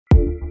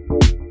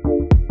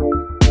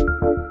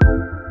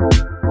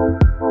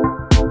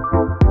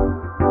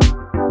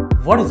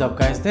What is up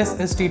guys, this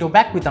is Tito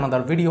back with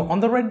another video on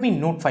the Redmi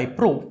Note 5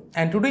 Pro,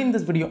 and today in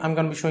this video I'm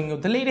going to be showing you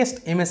the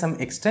latest MSM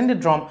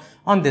Xtended ROM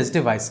on this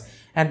device.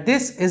 And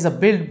this is a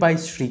build by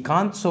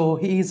Srikanth, so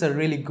he is a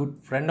really good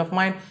friend of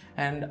mine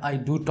and I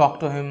do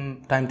talk to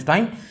him time to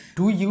time.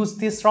 Do use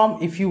this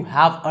ROM. If you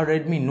have a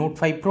Redmi Note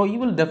 5 Pro, you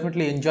will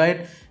definitely enjoy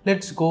it.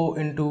 Let's go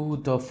into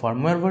the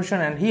firmware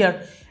version, and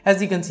here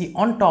as you can see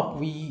on top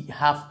we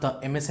have the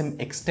MSM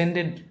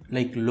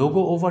Xtended logo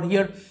over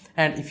here.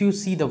 And if you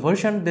see the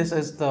version, this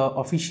is the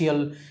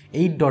official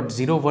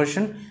 8.0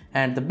 version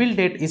and the build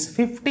date is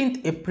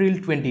 15th April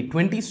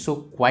 2020, so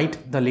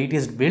quite the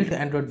latest build. The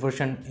Android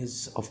version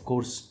is of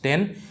course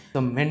 10.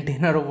 The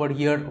maintainer over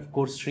here, of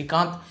course,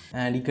 Srikanth,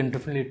 and you can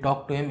definitely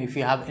talk to him if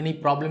you have any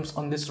problems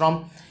on this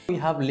ROM. We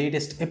have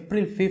latest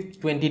April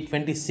 5th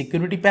 2020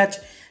 security patch,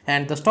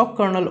 and the stock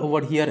kernel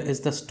over here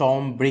is the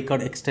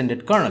Stormbreaker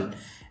extended kernel.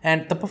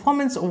 And the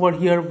performance over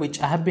here, which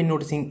I have been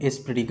noticing, is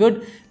pretty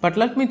good. But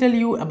let me tell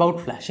you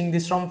about flashing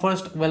this ROM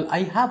first. Well,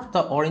 I have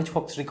the Orange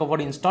Fox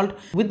recovery installed.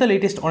 With the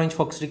latest Orange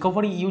Fox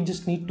recovery, you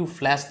just need to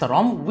flash the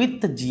ROM with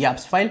the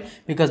GApps file,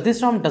 because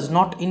this ROM does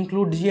not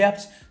include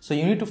GApps. So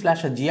you need to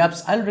flash a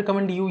GApps. I'll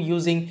recommend you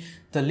using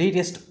the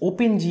latest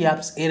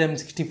OpenGApps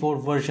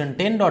ARM64 version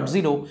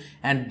 10.0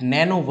 and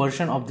Nano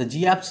version of the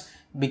GApps,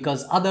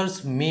 because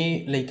others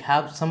may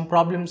have some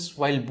problems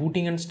while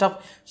booting and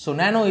stuff. So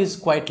Nano is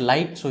quite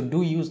light, so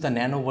do use the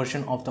Nano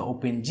version of the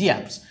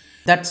OpenGApps.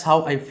 That's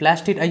how I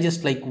flashed it. I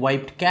just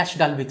wiped cache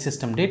Dalvik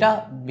system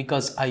data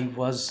because I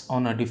was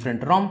on a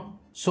different ROM.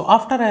 So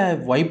after I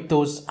have wiped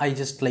those, I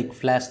just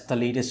flashed the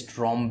latest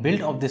ROM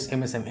build of this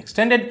MSM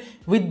Xtended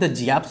with the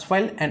GApps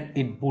file, and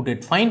it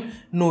booted fine,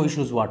 no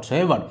issues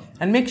whatsoever.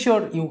 And make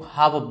sure you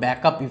have a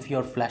backup if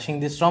you're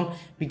flashing this ROM,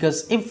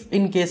 because if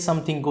in case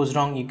something goes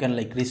wrong, you can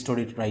restore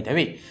it right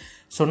away.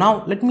 So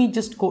now let me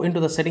just go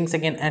into the settings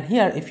again, and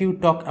here if you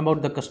talk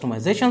about the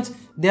customizations,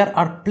 there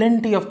are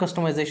plenty of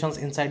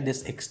customizations inside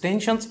this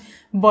extensions.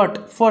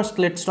 But first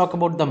let's talk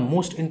about the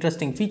most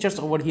interesting features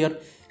over here.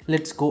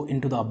 Let's go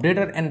into the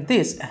updater, and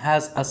this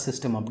has a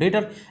system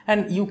updater,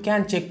 and you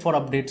can check for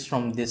updates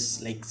from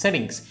this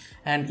settings.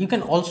 And you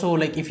can also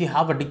if you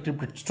have a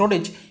decrypted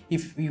storage,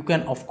 if you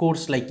can of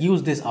course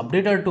use this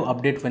updater to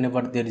update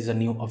whenever there is a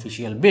new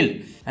official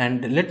build.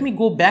 And let me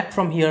go back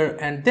from here,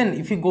 and then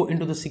if you go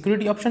into the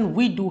security option,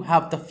 we do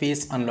have the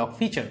face unlock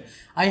feature.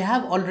 I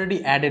have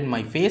already added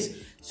my face.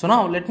 So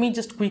now let me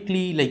just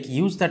quickly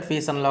use that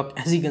face unlock.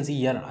 As you can see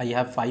here, I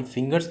have 5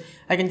 fingers.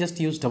 I can just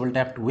use double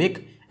tap to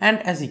wake, and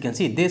as you can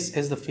see, this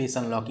is the face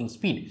unlocking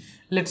speed.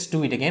 Let's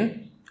do it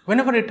again.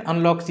 Whenever it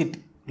unlocks, it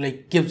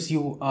gives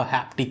you a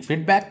haptic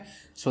feedback,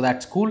 so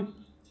that's cool.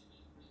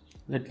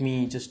 Let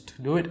me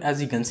just do it. As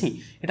you can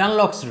see, it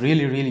unlocks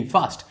really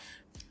fast.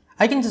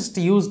 I can just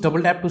use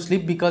double tap to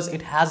sleep because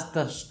it has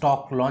the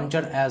stock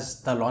launcher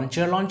as the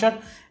launcher,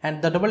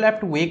 and the double tap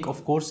to wake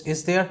of course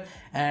is there.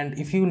 And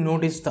if you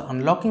notice the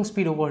unlocking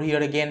speed over here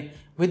again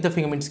with the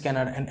fingerprint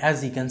scanner, and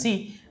as you can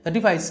see, the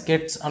device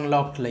gets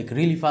unlocked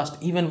really fast,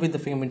 even with the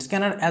fingerprint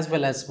scanner as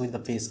well as with the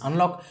face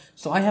unlock.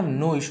 So I have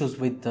no issues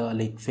with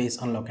the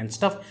face unlock and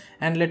stuff.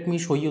 And let me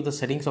show you the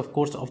settings of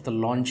course of the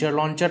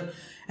launcher.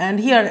 And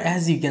here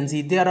as you can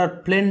see, there are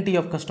plenty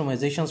of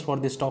customizations for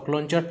this stock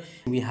launcher.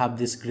 We have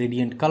this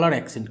gradient color,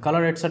 accent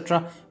color,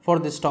 etc. for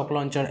this stock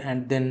launcher,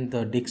 and then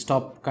the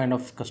desktop kind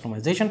of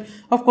customization.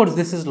 Of course,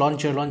 this is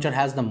launcher. Launcher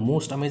has the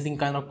most amazing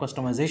kind of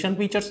customization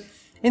features.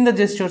 In the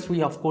gestures,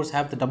 we of course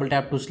have the double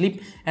tap to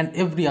sleep, and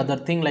every other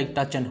thing like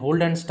touch and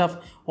hold and stuff.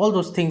 All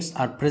those things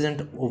are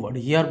present over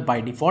here by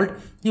default.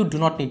 You do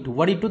not need to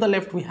worry. To the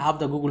left, we have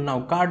the Google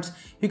Now cards.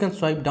 You can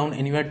swipe down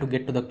anywhere to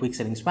get to the quick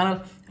settings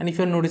panel. And if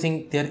you're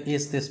noticing, there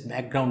is this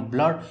background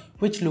blur,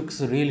 which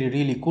looks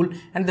really cool.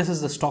 And this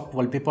is the stock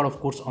wallpaper of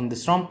course on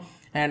this ROM.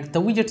 And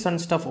the widgets and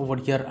stuff over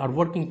here are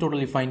working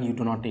totally fine. You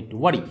do not need to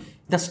worry.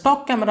 The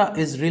stock camera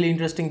is really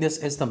interesting. This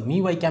is the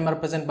MIUI camera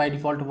present by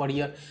default over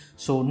here.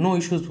 So no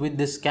issues with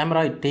this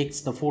camera. It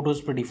takes the photos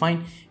pretty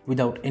fine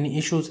without any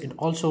issues. It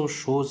also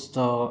shows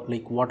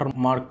the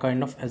watermark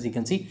kind of, as you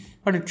can see,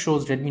 but it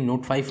shows Redmi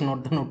Note 5,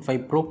 not the Note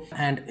 5 Pro.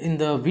 And in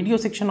the video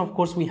section, of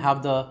course, we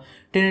have the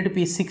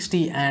 1080p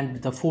 60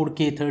 and the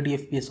 4K 30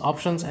 FPS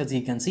options, as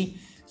you can see.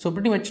 So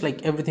pretty much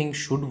everything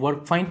should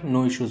work fine,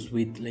 no issues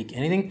with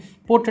anything.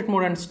 Portrait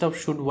mode and stuff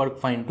should work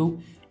fine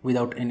too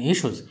without any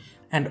issues.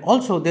 And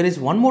also there is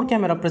one more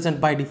camera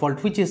present by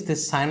default, which is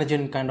this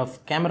Cyanogen kind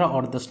of camera,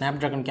 or the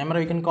Snapdragon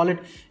camera you can call it.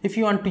 If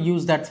you want to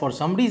use that for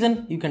some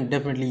reason, you can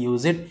definitely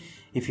use it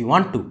if you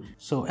want to.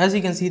 So as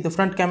you can see, the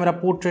front camera,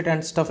 portrait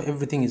and stuff,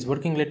 everything is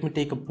working. Let me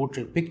take a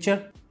portrait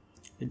picture.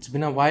 It's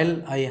been a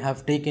while I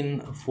have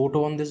taken a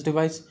photo on this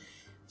device.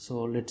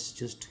 So let's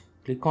just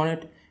click on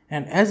it.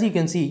 And as you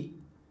can see,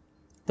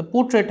 the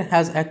portrait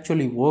has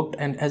actually worked,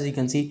 and as you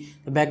can see,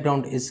 the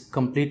background is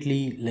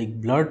completely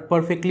blurred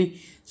perfectly.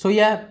 So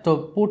yeah, the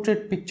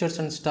portrait pictures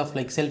and stuff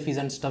selfies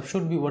and stuff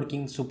should be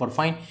working super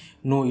fine.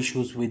 No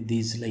issues with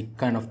these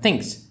kind of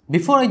things.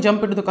 Before I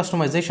jump into the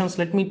customizations,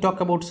 let me talk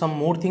about some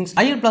more things.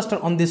 IR Blaster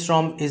on this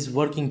ROM is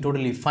working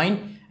totally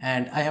fine.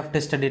 and I have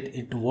tested it.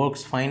 It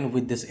works fine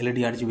with this LED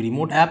RGB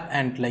remote app,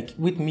 and like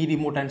with Mi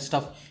Remote and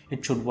stuff,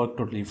 it should work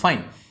totally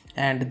fine.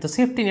 And the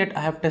safety net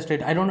I have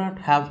tested. I do not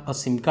have a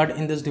SIM card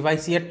in this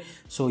device yet,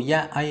 so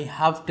yeah, I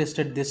have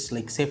tested this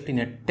like safety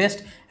net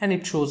test and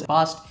it shows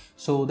passed.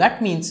 So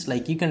that means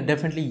like you can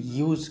definitely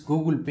use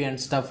Google Pay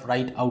and stuff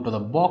right out of the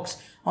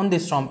box on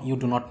this ROM. You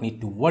do not need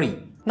to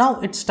worry.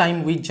 Now it's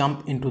time we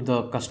jump into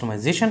the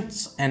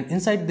customizations, and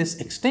inside this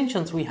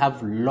extensions we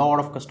have a lot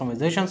of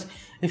customizations.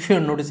 If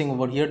you're noticing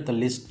over here, the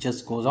list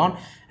just goes on,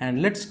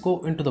 and let's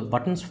go into the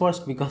buttons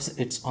first because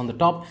it's on the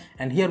top.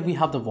 And here we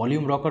have the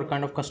volume rocker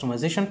kind of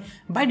customization.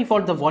 By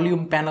default the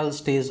volume panel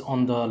stays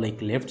on the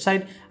like left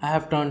side. I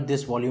have turned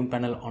this volume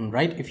panel on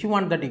right. If you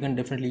want that, you can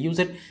definitely use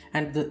it.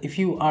 And if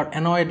you are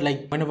annoyed,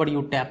 like whenever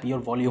you tap your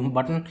volume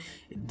button,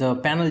 the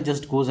panel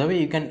just goes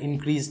away, you can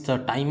increase the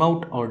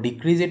timeout or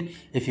decrease it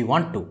if you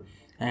want to.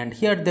 And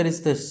here there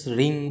is this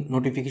ring,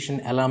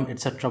 notification, alarm,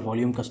 etc.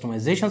 volume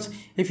customizations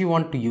if you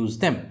want to use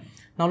them.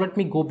 Now let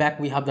me go back.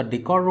 We have the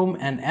decor room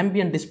and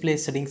ambient display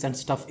settings and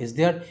stuff is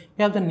there.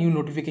 We have the new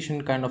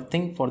notification kind of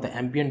thing for the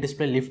ambient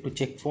display, lift to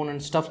check phone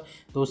and stuff.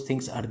 Those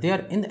things are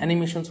there. In the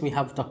animations we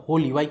have the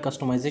whole UI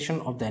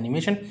customization of the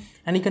animation,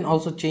 and you can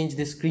also change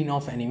the screen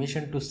off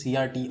animation to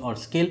CRT or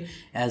scale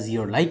as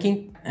your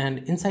liking. And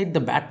inside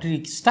the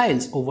battery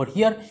styles over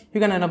here,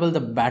 you can enable the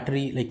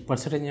battery like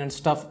percentage and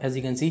stuff. As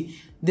you can see,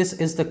 this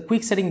is the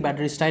quick setting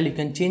battery style. You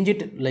can change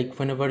it like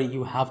whenever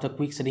you have the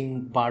quick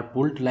setting bar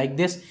pulled like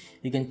this,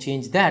 you can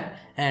change that.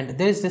 And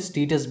there is the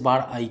status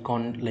bar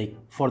icon like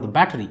for the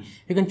battery.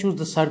 You can choose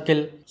the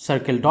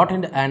circle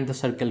dotted and the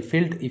circle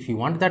filled if you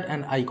want that,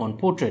 and icon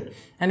portrait.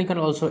 And you can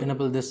also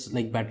enable this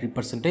like battery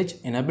percentage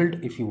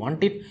enabled if you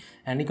want it,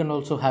 and you can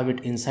also have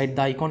it inside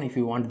the icon if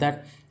you want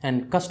that.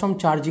 And custom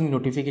charging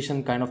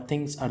notification kind of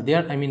things are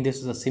there. I mean, this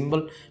is a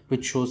symbol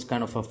which shows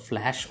kind of a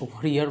flash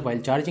over here while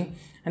charging,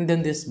 and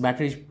then this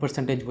battery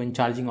percentage when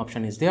charging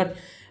option is there.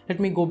 Let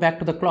me go back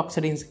to the clock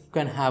settings. You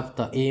can have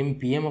the AM,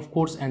 PM of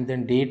course, and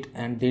then date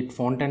and date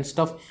font and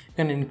stuff. You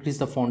can increase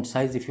the font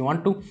size if you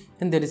want to.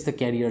 Then there is the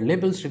carrier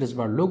label, status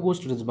bar logo,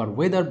 status bar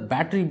weather,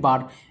 battery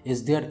bar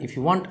is there. If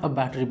you want a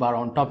battery bar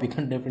on top, you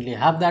can definitely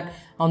have that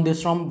on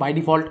this ROM by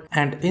default.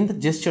 And in the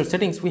gesture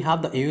settings, we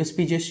have the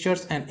AOSP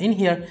gestures, and in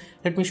here,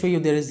 let me show you,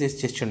 there is this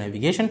gesture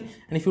navigation.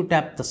 And if you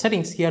tap the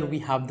settings here, we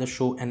have the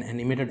show an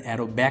animated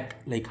arrow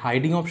back like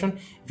hiding option.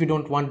 If you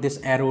don't want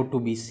this arrow to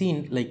be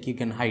seen, like you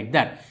can hide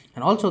that.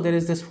 And also there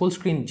is this full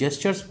screen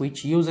gestures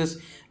which uses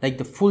like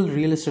the full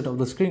real estate of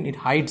the screen. It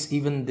hides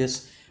even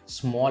this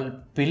small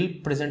pill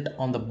present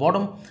on the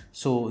bottom.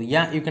 So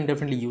yeah, you can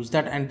definitely use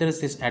that. And there is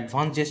this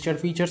advanced gesture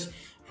features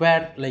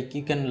where like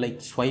you can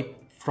like swipe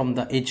from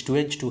the edge to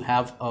edge to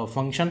have a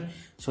function.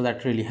 So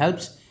that really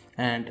helps.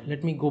 And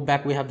let me go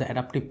back. We have the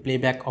adaptive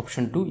playback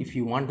option too if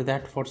you want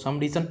that for some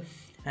reason.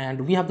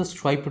 And we have the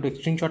swipe to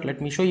take screenshot.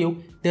 Let me show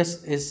you.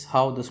 This is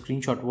how the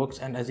screenshot works,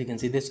 and as you can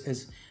see, this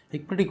is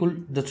like pretty cool.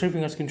 The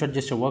 3-finger screenshot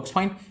gesture works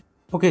fine.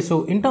 Okay,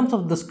 so in terms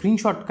of the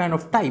screenshot kind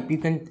of type, you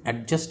can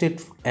adjust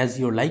it as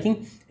your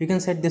liking. You can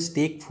set this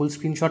take full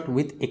screenshot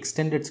with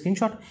extended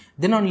screenshot,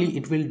 then only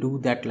it will do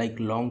that like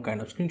long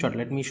kind of screenshot.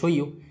 Let me show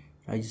you.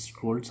 I just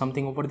scrolled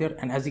something over there,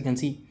 and as you can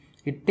see,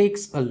 it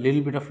takes a little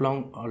bit of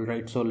long. All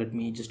right, so let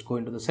me just go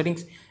into the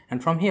settings,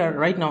 and from here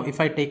right now, if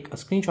I take a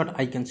screenshot,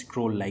 I can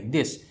scroll like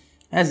this.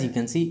 As you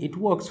can see, it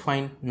works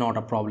fine, not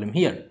a problem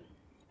here.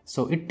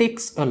 So it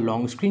takes a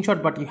long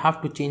screenshot, but you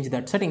have to change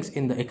that settings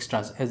in the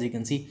extras. As you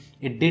can see,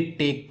 it did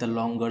take the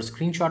longer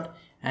screenshot,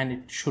 and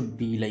it should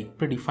be like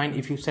pretty fine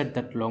if you set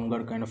that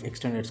longer kind of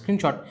extended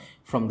screenshot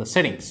from the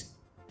settings.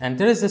 And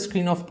there is the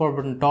screen of power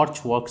button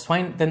torch, works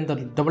fine. Then the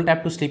double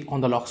tap to sleep on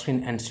the lock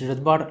screen and status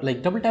bar.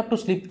 Like double tap to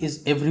sleep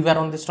is everywhere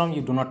on this ROM.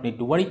 You do not need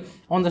to worry.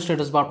 On the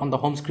status bar, on the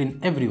home screen,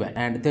 everywhere.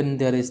 And then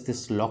there is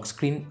this lock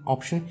screen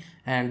option,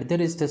 and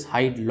there is this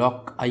hide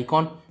lock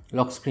icon,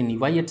 lock screen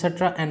UI,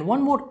 etc. And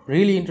one more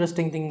really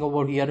interesting thing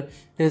over here,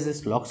 there's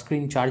this lock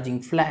screen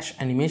charging flash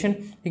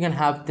animation. You can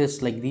have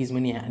this like these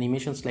many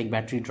animations like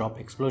battery drop,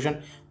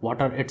 explosion,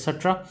 water,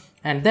 etc.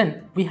 And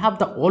then we have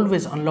the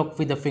always unlock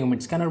with the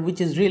fingerprint scanner, which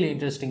is really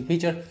interesting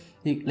feature.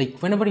 Like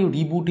whenever you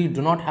reboot, you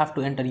do not have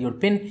to enter your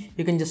pin.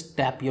 You can just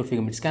tap your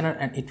fingerprint scanner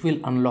and it will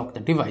unlock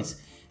the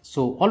device.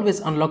 So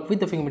always unlock with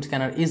the fingerprint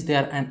scanner is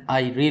there, and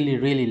I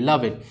really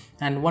love it.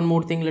 And one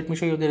more thing, let me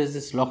show you. There is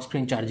this lock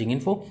screen charging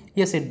info.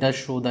 Yes, it does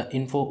show the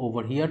info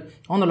over here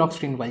on the lock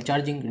screen while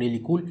charging.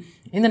 Really cool.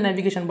 In the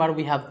navigation bar,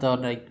 we have the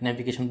like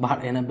navigation bar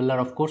enabler,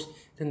 of course.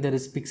 Then there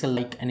is pixel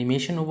like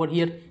animation over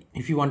here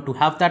if you want to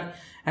have that.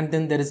 And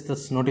then there is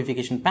this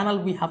notification panel.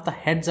 We have the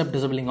heads up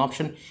disabling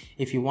option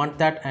if you want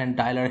that, and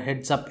dialer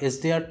heads up is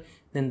there.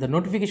 Then the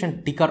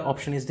notification ticker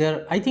option is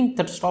there. I think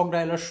that stock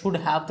dialer should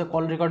have the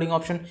call recording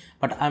option,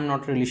 but I'm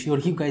not really sure.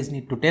 You guys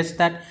need to test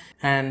that.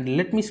 And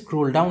let me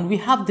scroll down. We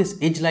have this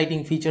edge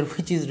lighting feature,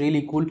 which is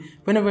really cool.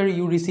 Whenever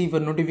you receive a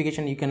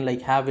notification, you can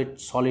like have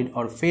it solid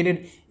or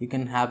faded. You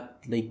can have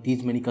like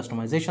these many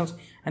customizations.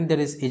 And there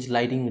is edge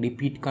lighting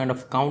repeat kind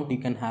of count. You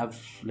can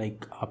have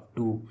like up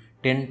to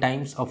 10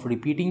 times of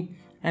repeating.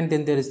 and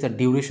then there is the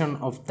duration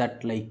of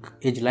that like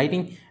edge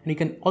lighting, and you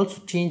can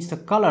also change the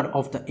color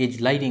of the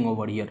edge lighting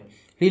over here.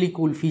 Really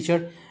cool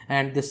feature.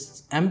 And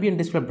this ambient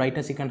display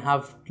brightness, you can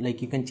have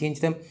like, you can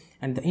change them,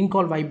 and the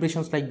in-call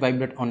vibrations like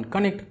vibrate on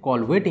connect,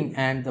 call waiting,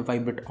 and the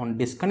vibrate on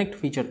disconnect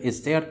feature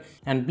is there,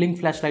 and blink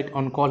flashlight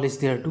on call is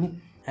there too.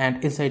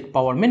 And inside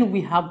power menu,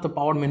 we have the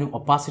power menu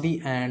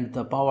opacity and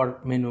the power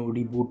menu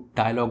reboot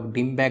dialog,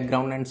 dim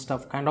background and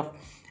stuff kind of.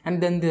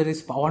 And then there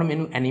is power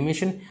menu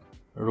animation,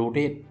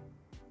 rotate.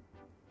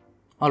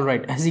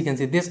 Alright, as you can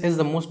see, this is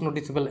the most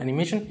noticeable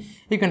animation.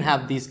 You can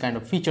have these kind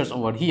of features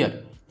over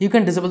here. You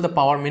can disable the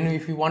power menu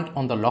if you want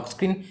on the lock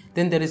screen.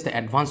 Then there is the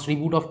advanced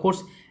reboot, of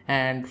course.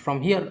 And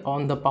from here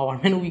on the power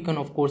menu, we can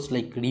of course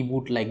like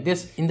reboot like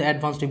this. In the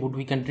advanced reboot,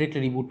 we can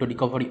directly reboot to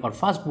recovery or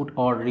fast boot,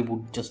 or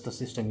reboot just the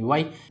system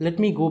UI. Let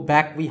me go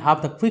back. We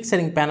have the quick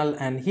setting panel,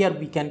 and here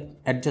we can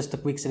adjust the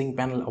quick setting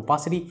panel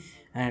opacity,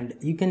 and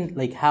you can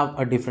like have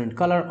a different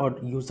color or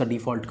use the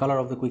default color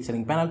of the quick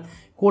setting panel.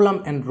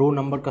 Column and row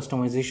number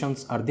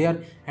customizations are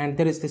there, and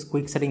there is this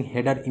quick setting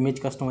header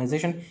image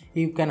customization.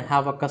 You can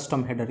have a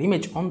custom header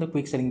image on the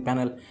quick setting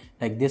panel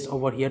like this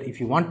over here if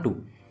you want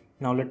to.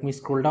 Now let me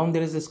scroll down.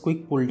 There is this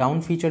quick pull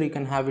down feature. You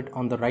can have it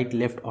on the right,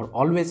 left, or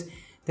always.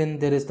 Then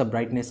there is the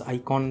brightness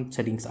icon,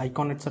 settings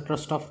icon, etc.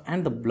 stuff,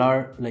 and the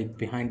blur like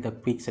behind the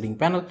quick setting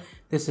panel.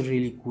 This is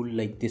really cool,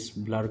 like this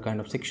blur kind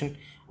of section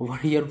over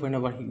here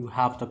whenever you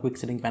have the quick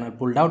setting panel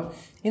pulled out.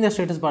 In the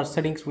status bar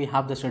settings, we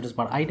have the status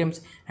bar items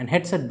and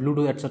headset,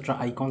 Bluetooth, etc.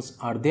 icons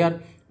are there.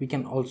 We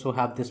can also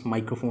have this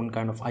microphone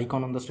kind of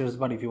icon on the status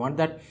bar if you want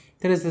that.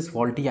 There is this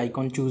VoLTE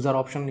icon chooser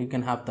option. You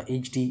can have the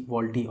HD,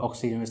 VoLTE,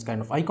 oxygenous kind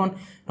of icon,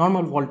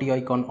 normal VoLTE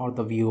icon, or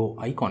the VO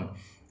icon.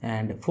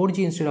 And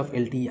 4G instead of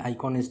LTE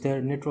icon is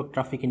there. Network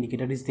traffic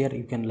indicator is there.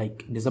 You can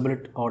like disable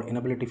it or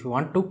enable it if you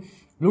want to.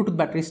 Bluetooth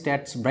battery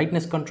stats,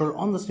 brightness control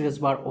on the status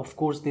bar. Of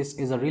course, this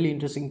is a really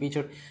interesting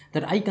feature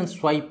that I can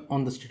swipe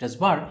on the status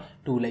bar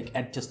to like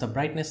adjust the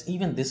brightness.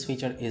 Even this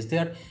feature is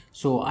there.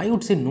 So I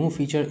would say no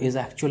feature is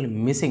actually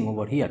missing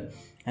over here.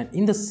 And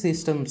in the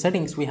system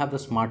settings, we have the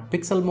smart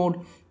pixel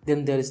mode.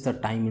 Then there is the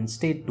time in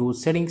state,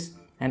 dose settings,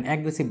 and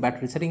aggressive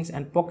battery settings,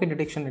 and pocket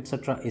detection,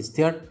 etc. is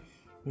there.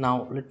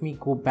 Now let me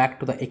go back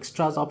to the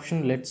extras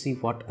option. Let's see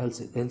what else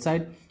is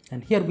inside.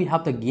 And here we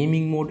have the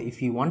gaming mode. If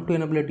you want to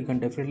enable it, you can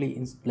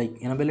definitely like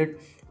enable it.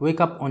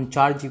 Wake up on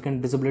charge, you can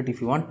disable it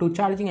if you want to.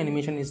 Charging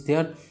animation is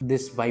there.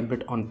 This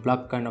vibrate on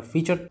plug kind of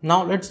feature.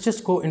 Now let's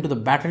just go into the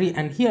battery,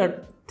 and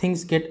here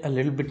things get a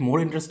little bit more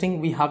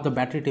interesting. We have the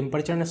battery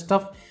temperature and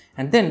stuff,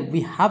 and then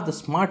we have the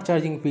smart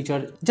charging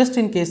feature. Just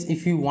in case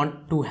if you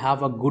want to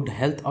have a good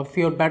health of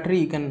your battery,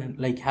 you can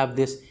like have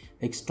this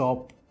like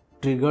stop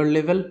trigger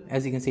level.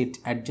 As you can see, it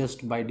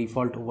adjusts by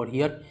default over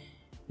here.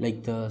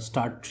 Like the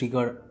start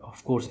trigger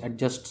of course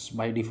adjusts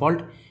by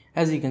default.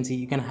 As you can see,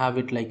 you can have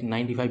it like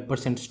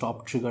 95%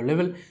 stop trigger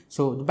level,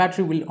 so the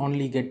battery will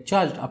only get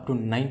charged up to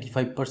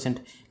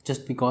 95%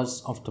 just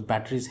because of the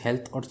battery's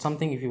health or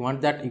something. If you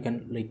want that, you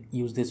can like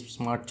use this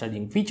smart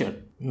charging feature.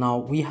 Now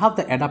we have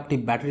the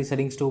adaptive battery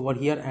settings too over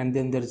here, and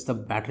then there is the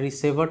battery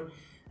saver,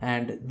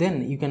 and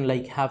then you can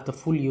like have the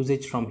full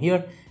usage from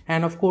here.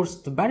 And of course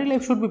the battery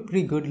life should be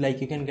pretty good, like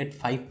you can get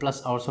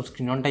 5+ hours of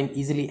screen on time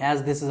easily.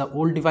 As this is an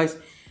old device,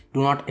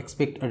 do not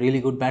expect a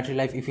really good battery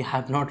life if you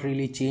have not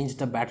really changed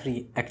the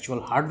battery actual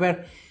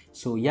hardware.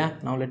 So yeah,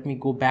 now let me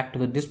go back to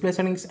the display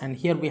settings, and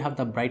here we have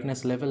the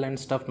brightness level and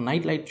stuff.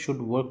 Night light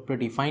should work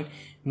pretty fine,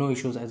 no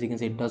issues. As you can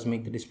see, it does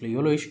make the display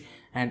yellowish.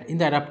 And in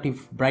the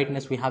adaptive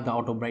brightness, we have the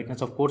auto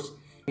brightness. Of course,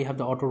 we have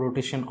the auto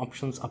rotation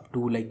options up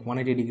to like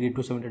 180 degree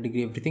to 70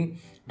 degree, everything.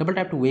 Double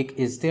tap to wake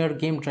is there.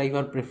 Game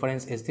driver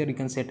preference is there. You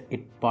can set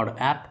it per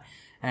app.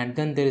 And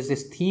then there is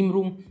this theme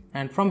room,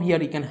 and from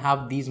here you can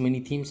have these many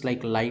themes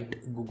like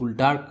light, Google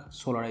dark,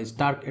 Solarized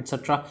dark,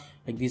 etc.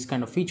 like these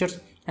kind of features.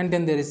 And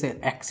then there is an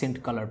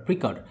accent color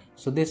picker.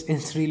 So this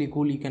is really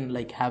cool. You can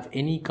like have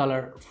any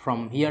color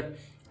from here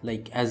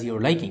like as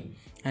your liking.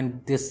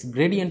 And this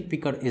gradient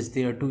picker is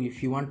there too.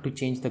 If you want to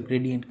change the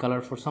gradient color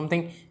for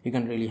something, you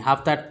can really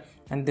have that.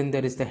 And then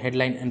there is the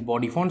headline and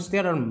body fonts.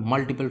 There are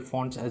multiple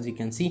fonts, as you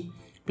can see.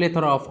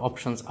 Plethora of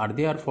options are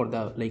there for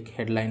the like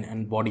headline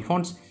and body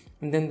fonts.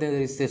 And then there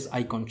is this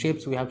icon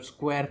shapes. We have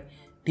square,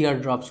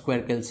 teardrop,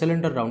 square, kill,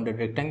 cylinder, rounded,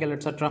 rectangle,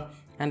 etc.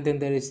 And then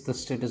there is the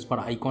status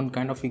bar icon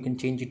kind of. You can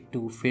change it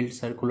to filled,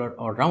 circular,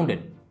 or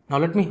rounded. Now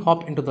let me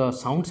hop into the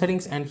sound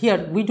settings, and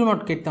here we do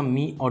not get the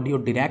Mi Audio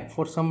Direct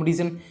for some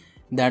reason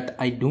that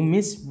I do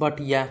miss. But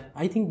yeah,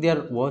 I think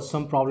there was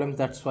some problem.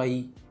 That's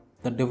why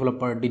the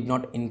developer did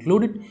not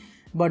include it.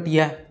 But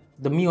yeah,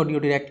 the Mi Audio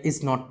Direct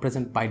is not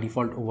present by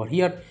default over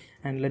here.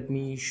 And let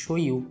me show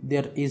you,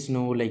 there is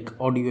no like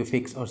audio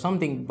effects or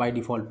something by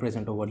default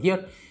present over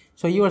here.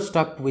 So you are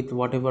stuck with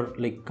whatever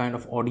like kind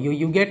of audio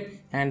you get.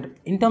 And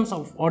in terms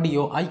of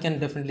audio, I can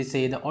definitely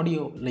say the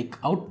audio like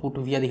output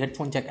via the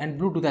headphone jack and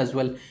Bluetooth as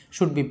well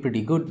should be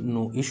pretty good,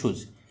 no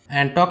issues.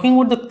 And talking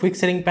about the quick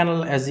setting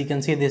panel, as you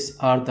can see, these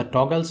are the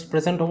toggles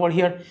present over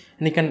here,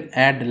 and you can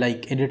add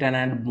like edit and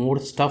add more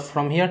stuff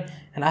from here.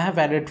 And I have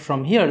added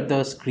from here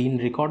the screen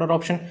recorder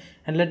option,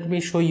 and let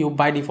me show you.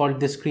 By default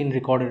this screen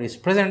recorder is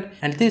present,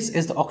 and this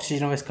is the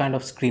OxygenOS kind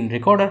of screen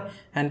recorder.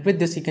 And with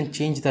this you can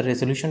change the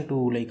resolution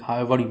to like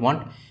however you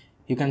want.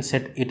 You can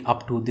set it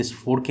up to this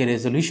 4K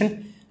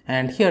resolution,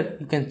 and here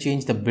you can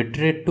change the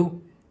bitrate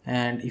too.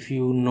 And if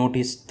you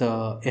notice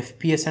the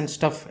FPS and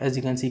stuff, as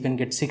you can see, you can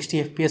get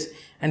 60 FPS,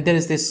 and there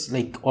is this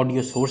like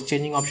audio source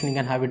changing option. You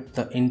can have it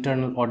the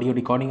internal audio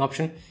recording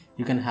option,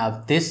 you can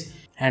have this,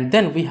 and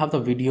then we have the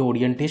video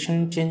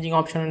orientation changing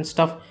option and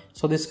stuff.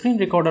 So the screen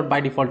recorder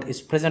by default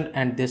is present,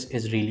 and this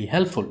is really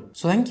helpful.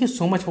 So thank you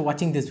so much for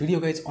watching this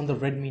video guys on the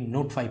Redmi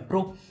Note 5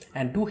 Pro,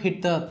 and do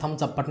hit the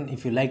thumbs up button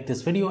if you like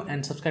this video,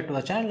 and subscribe to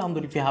the channel down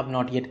there if you have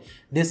not yet.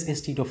 This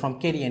is Tito from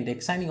KD and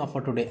Tech signing off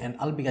for today, and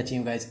I'll be catching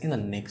you guys in the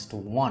next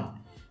one.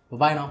 Bye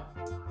bye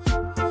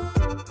now.